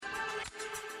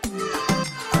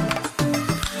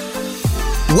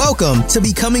Welcome to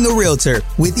Becoming a Realtor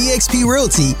with eXp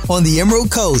Realty on the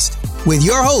Emerald Coast with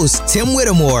your host, Tim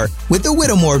Whittemore with the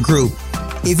Whittemore Group.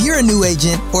 If you're a new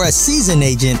agent or a seasoned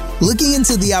agent looking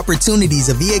into the opportunities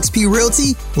of eXp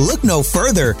Realty, look no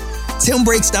further. Tim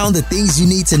breaks down the things you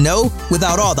need to know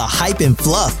without all the hype and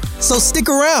fluff. So stick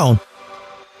around.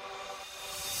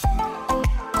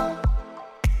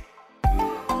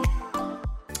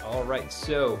 All right,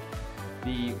 so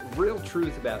the real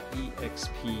truth about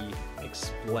eXp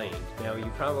Explained. Now,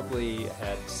 you probably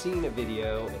had seen a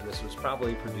video, and this was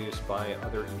probably produced by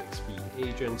other eXp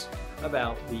agents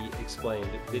about the Explained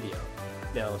video.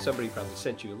 Now, somebody probably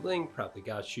sent you a link, probably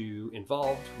got you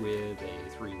involved with a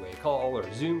three-way call or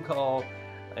a Zoom call,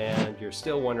 and you're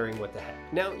still wondering what the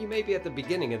heck. Now, you may be at the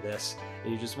beginning of this,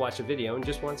 and you just watch a video and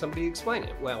just want somebody to explain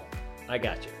it. Well, I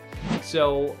got you.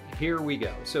 So here we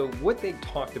go. So what they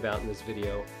talked about in this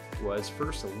video was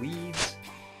first leads,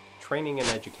 training and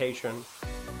education.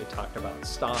 They talked about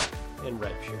stock and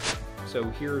rev share. So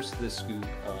here's the scoop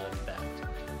on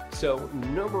that. So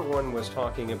number one was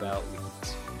talking about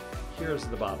leads. Here's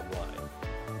the bottom line.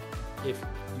 If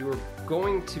you're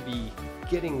going to be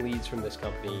getting leads from this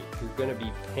company, you're going to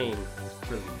be paying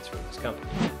for leads from this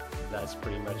company. That's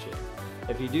pretty much it.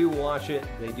 If you do watch it,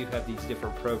 they do have these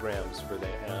different programs where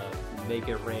they have Make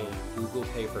It Rain, Google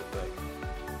Pay-Per-Click.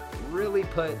 Really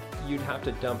you'd have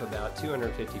to dump about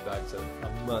 $250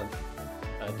 a month,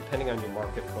 depending on your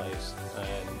marketplace,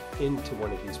 into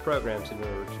one of these programs in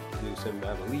order to produce an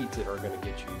amount of leads that are going to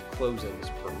get you closings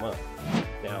per month.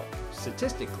 Now,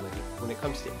 statistically, when it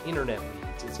comes to internet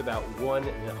leads, it's about 1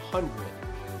 in 100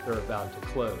 they're about to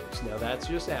close. Now, that's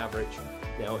just average.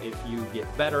 Now, if you get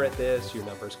better at this, your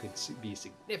numbers could be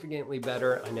significantly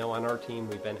better. I know on our team,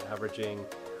 we've been averaging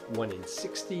 1 in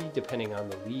 60, depending on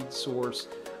the lead source.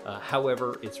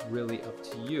 However, it's really up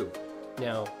to you.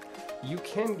 Now, you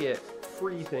can get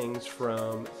free things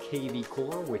from KV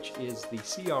Core, which is the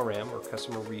CRM or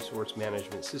Customer Resource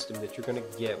Management System that you're going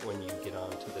to get when you get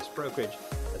onto this brokerage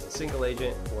as a single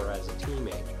agent or as a team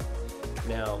agent.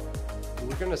 Now,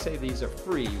 we're going to say these are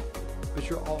free, but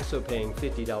you're also paying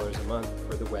 $50 a month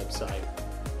for the website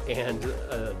and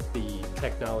the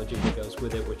technology that goes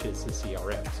with it, which is the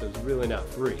CRM. So it's really not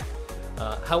free.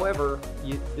 However,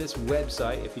 this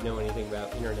website, if you know anything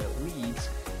about internet leads,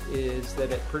 is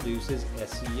that it produces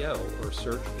SEO or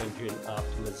search engine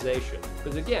optimization.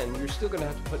 But again, you're still going to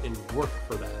have to put in work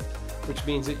for that, which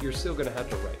means that you're still going to have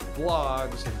to write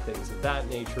blogs and things of that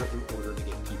nature in order to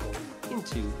get people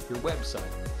into your website.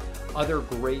 Other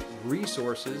great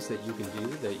resources that you can do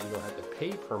that you don't have to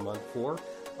pay per month for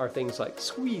are things like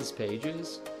squeeze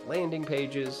pages, landing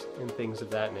pages, and things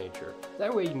of that nature.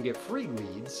 That way you can get free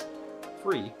leads,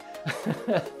 free,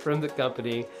 from the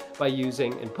company by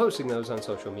using and posting those on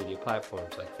social media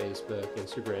platforms like Facebook,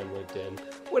 Instagram, LinkedIn,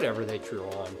 whatever they drew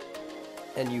on.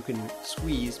 And you can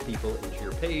squeeze people into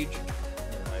your page.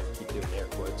 I keep doing air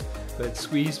quotes, but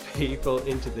squeeze people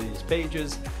into these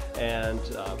pages and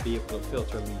be able to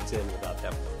filter leads in without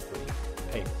having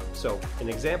to pay. So an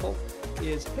example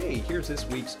is, hey, here's this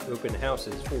week's open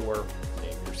houses for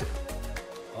name your city.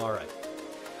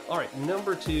 All right,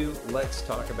 number two, let's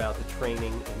talk about the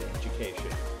training and education.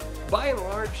 By and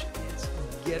large, it's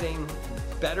getting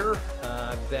better.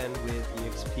 I've been with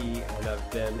eXp and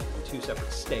I've been in two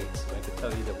separate states. And I can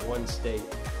tell you that one state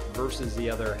versus the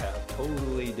other have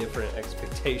totally different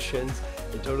expectations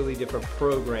and totally different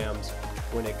programs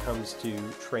when it comes to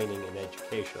training and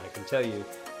education. I can tell you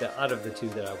that out of the two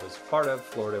that I was part of,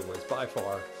 Florida was by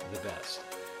far the best.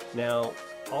 Now,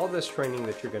 all this training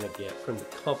that you're going to get from the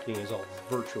company is all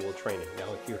virtual training.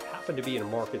 Now, if you happen to be in a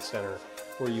market center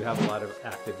where you have a lot of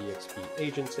active eXp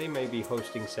agents, they may be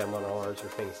hosting seminars or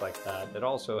things like that that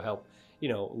also help,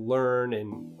 learn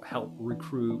and help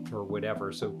recruit or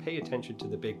whatever. So pay attention to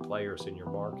the big players in your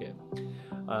market.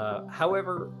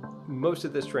 However, most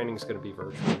of this training is going to be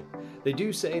virtual. They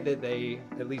do say that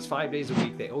at least 5 days a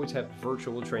week, they always have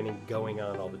virtual training going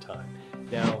on all the time.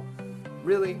 Now,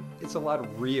 really, it's a lot of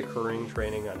reoccurring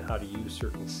training on how to use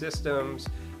certain systems.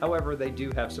 However, they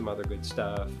do have some other good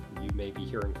stuff. You may be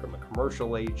hearing from a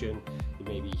commercial agent. You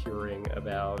may be hearing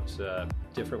about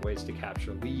different ways to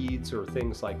capture leads or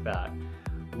things like that.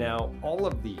 Now, all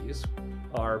of these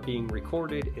are being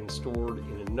recorded and stored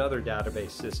in another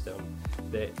database system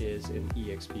that is an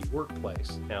eXp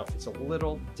Workplace. Now, it's a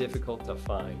little difficult to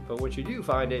find, but once you do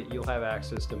find it, you'll have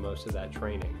access to most of that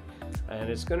training. And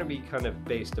it's going to be kind of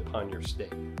based upon your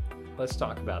state. Let's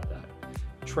talk about that.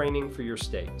 Training for your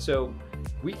state. So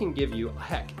we can give you,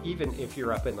 heck, even if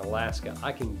you're up in Alaska,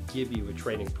 I can give you a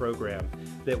training program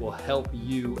that will help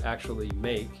you actually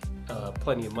make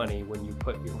plenty of money when you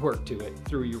put your work to it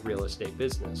through your real estate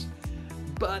business.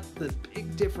 But the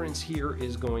big difference here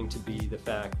is going to be the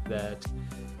fact that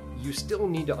you still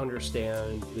need to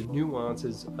understand the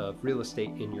nuances of real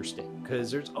estate in your state, because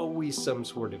there's always some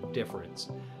sort of difference.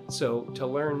 So to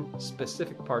learn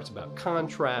specific parts about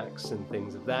contracts and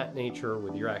things of that nature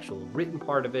with your actual written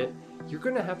part of it, you're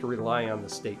going to have to rely on the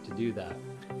state to do that.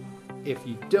 If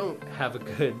you don't have a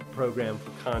good program for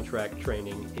contract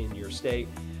training in your state,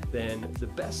 then the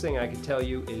best thing I can tell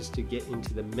you is to get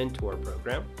into the mentor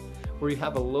program, where you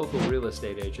have a local real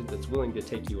estate agent that's willing to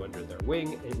take you under their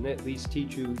wing and at least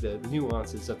teach you the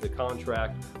nuances of the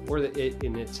contract or it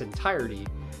in its entirety,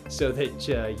 so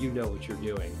that you know what you're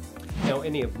doing. Now,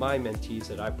 any of my mentees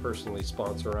that I personally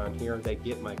sponsor around here, they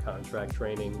get my contract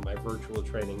training, my virtual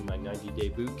training, my 90-day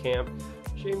boot camp.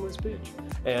 Shameless pitch.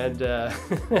 And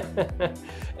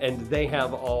and they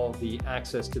have all the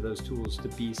access to those tools to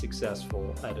be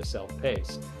successful at a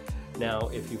self-pace. Now,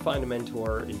 if you find a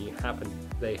mentor and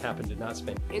they happen to not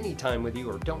spend any time with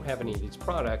you or don't have any of these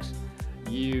products,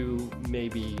 you may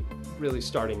be really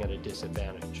starting at a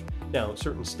disadvantage. Now,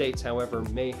 certain states, however,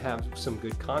 may have some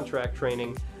good contract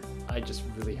training. I just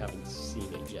really haven't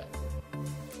seen it yet.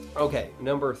 Okay,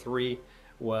 number 3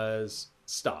 was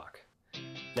stock.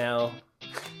 Now,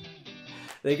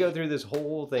 they go through this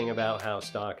whole thing about how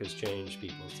stock has changed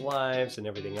people's lives and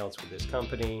everything else with this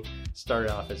company.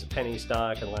 Started off as a penny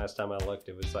stock, and last time I looked,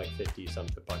 it was like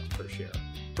 50-something bucks per share.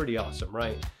 Pretty awesome,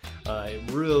 right?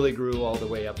 It really grew all the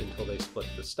way up until they split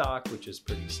the stock, which is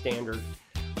pretty standard.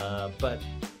 But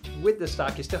with the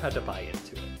stock, you still have to buy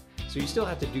into it. So you still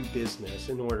have to do business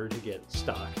in order to get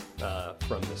stock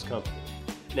from this company.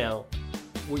 Now,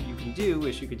 what you can do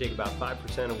is you can take about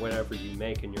 5% of whatever you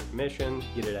make in your commission,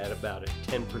 get it at about a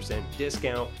 10%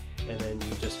 discount, and then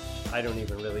you just, I don't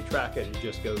even really track it, it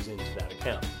just goes into that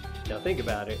account. Now think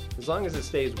about it, as long as it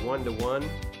stays 1-to-1,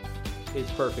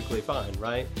 it's perfectly fine,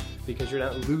 right? Because you're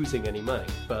not losing any money.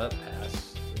 But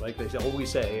like they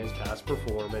always say, is past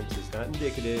performance is not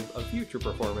indicative of future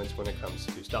performance when it comes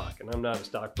to stock. And I'm not a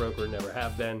stockbroker, never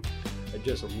have been. I'm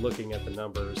just looking at the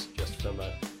numbers just from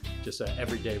an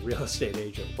everyday real estate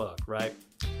agent book, right?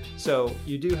 So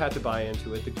you do have to buy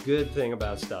into it. The good thing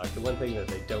about stock, the one thing that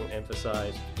they don't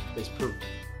emphasize, is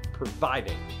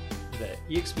providing that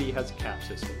EXP has a cap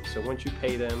system. So once you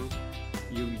pay them,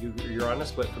 you're on a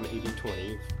split from 80-20.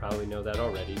 You probably know that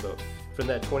already, but from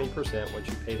that 20%, once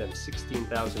you pay them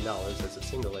 $16,000 as a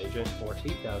single agent or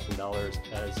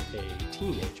 $8,000 as a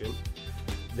team agent,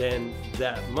 then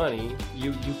that money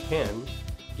you can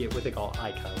get what they call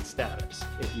icon status.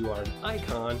 If you are an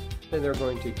icon, then they're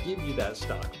going to give you that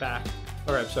stock back,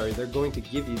 or I'm sorry, they're going to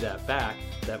give you that back,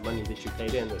 that money that you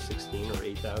paid in, the $16,000 or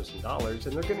 $8,000,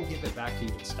 and they're going to give it back to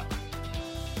you in stock.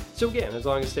 So again, as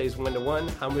long as it stays 1-to-1,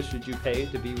 how much did you pay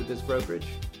to be with this brokerage?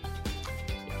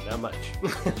 Yeah, not much.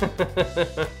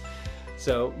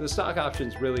 So the stock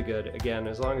option's really good. Again,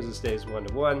 as long as it stays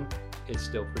 1-to-1, it's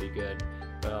still pretty good.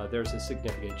 There's a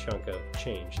significant chunk of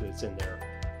change that's in there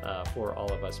for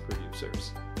all of us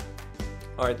producers.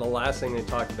 All right, the last thing they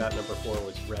talked about, number 4,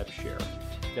 was rev share.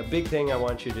 Now, big thing I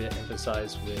want you to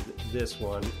emphasize with this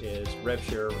one is rev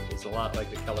share is a lot like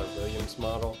the Keller Williams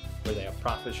model, where they have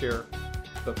profit share,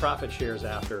 but profit share is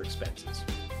after expenses.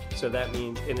 So that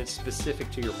means, and it's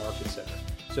specific to your market center.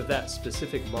 So if that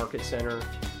specific market center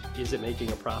isn't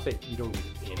making a profit, you don't get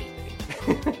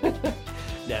anything.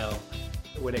 Now,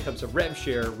 when it comes to rev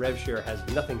share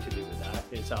has nothing to do with that.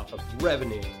 It's off of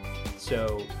revenue.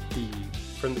 So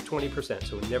from the 20%,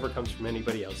 so it never comes from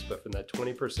anybody else, but from that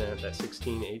 20%, that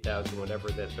 16, 8,000, whatever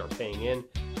that they're paying in,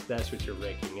 that's what you're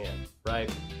raking in,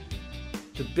 right?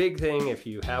 The big thing, if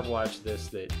you have watched this,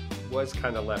 that was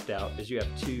kind of left out, is you have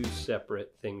 2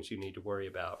 separate things you need to worry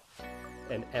about.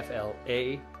 An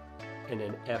FLA and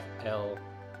an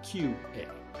FLQA,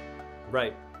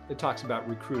 right? It talks about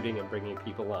recruiting and bringing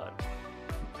people on.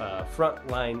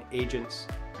 Frontline agents,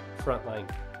 frontline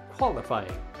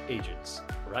qualifying agents,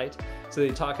 right? So they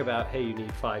talk about, hey, you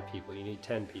need 5 people, you need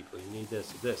 10 people, you need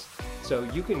this. So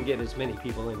you can get as many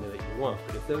people in that you want,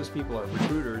 but if those people are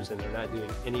recruiters and they're not doing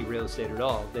any real estate at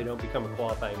all, they don't become a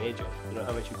qualifying agent. You know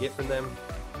how much you get from them?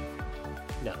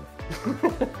 None.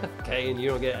 Okay, and you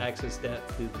don't get access to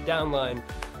the downline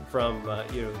from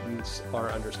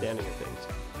our understanding of things.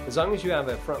 As long as you have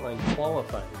a frontline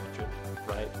qualifying agent,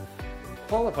 right?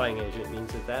 Qualifying agent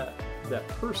means that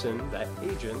person, that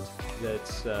agent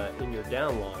that's in your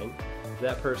downline,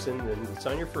 that person then that's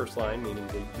on your first line, meaning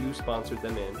that you sponsored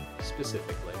them in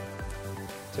specifically.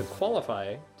 To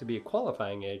qualify, to be a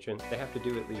qualifying agent, they have to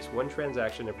do at least 1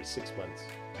 transaction every 6 months,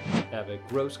 have a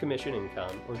gross commission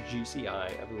income, or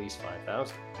GCI, of at least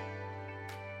 $5,000.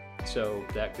 So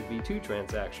that could be 2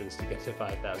 transactions to get to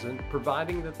 5,000.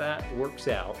 Providing that works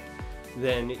out,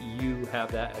 then you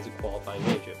have that as a qualifying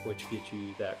agent, which gets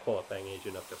you that qualifying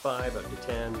agent up to 5, up to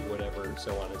 10, whatever,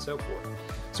 so on and so forth.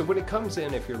 So when it comes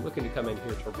in, if you're looking to come in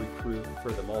here to recruit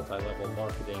for the multi-level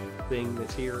marketing thing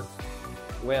that's here,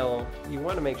 well, you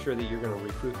want to make sure that you're going to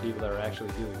recruit people that are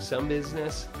actually doing some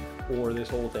business, or this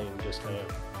whole thing just kind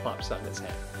of pops on its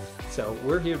head. So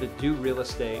we're here to do real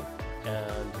estate,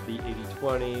 and the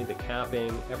 80-20, the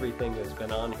capping, everything that's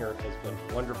been on here has been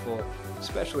wonderful,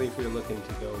 especially if you're looking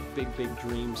to go big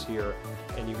dreams here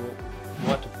and you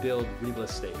want to build real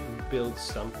estate, build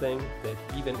something that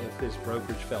even if this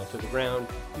brokerage fell to the ground,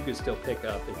 you could still pick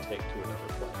up and take to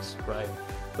another place, right?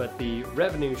 But the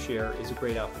revenue share is a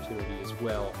great opportunity as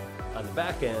well on the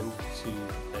back end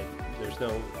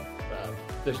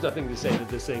there's nothing to say that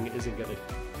this thing isn't going to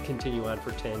continue on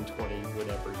for 10, 20,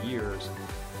 whatever years.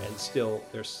 And still,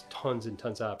 there's tons and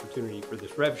tons of opportunity for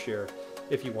this rev share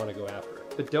if you want to go after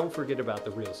it. But don't forget about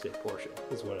the real estate portion,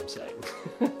 is what I'm saying.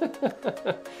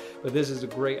 But this is a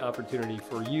great opportunity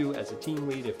for you as a team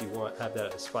lead if you have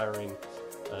that aspiring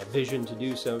vision to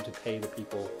do so, to pay the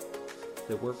people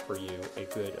that work for you a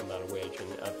good amount of wage.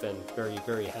 And I've been very,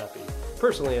 very happy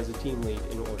personally as a team lead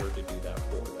in order to do that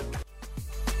for them.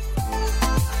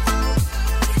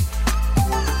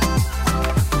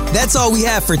 That's all we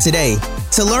have for today.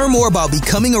 To learn more about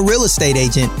becoming a real estate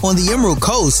agent on the Emerald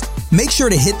Coast, make sure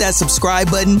to hit that subscribe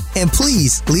button and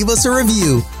please leave us a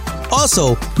review.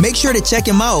 Also, make sure to check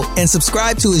him out and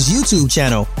subscribe to his YouTube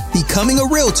channel, Becoming a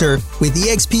Realtor with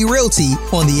eXp Realty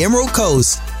on the Emerald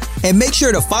Coast. And make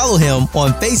sure to follow him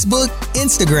on Facebook,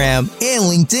 Instagram, and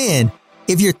LinkedIn.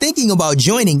 If you're thinking about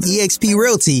joining eXp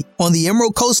Realty on the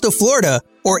Emerald Coast of Florida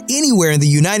or anywhere in the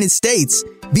United States,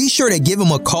 be sure to give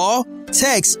him a call,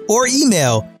 text, or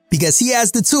email because he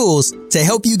has the tools to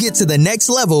help you get to the next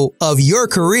level of your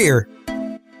career.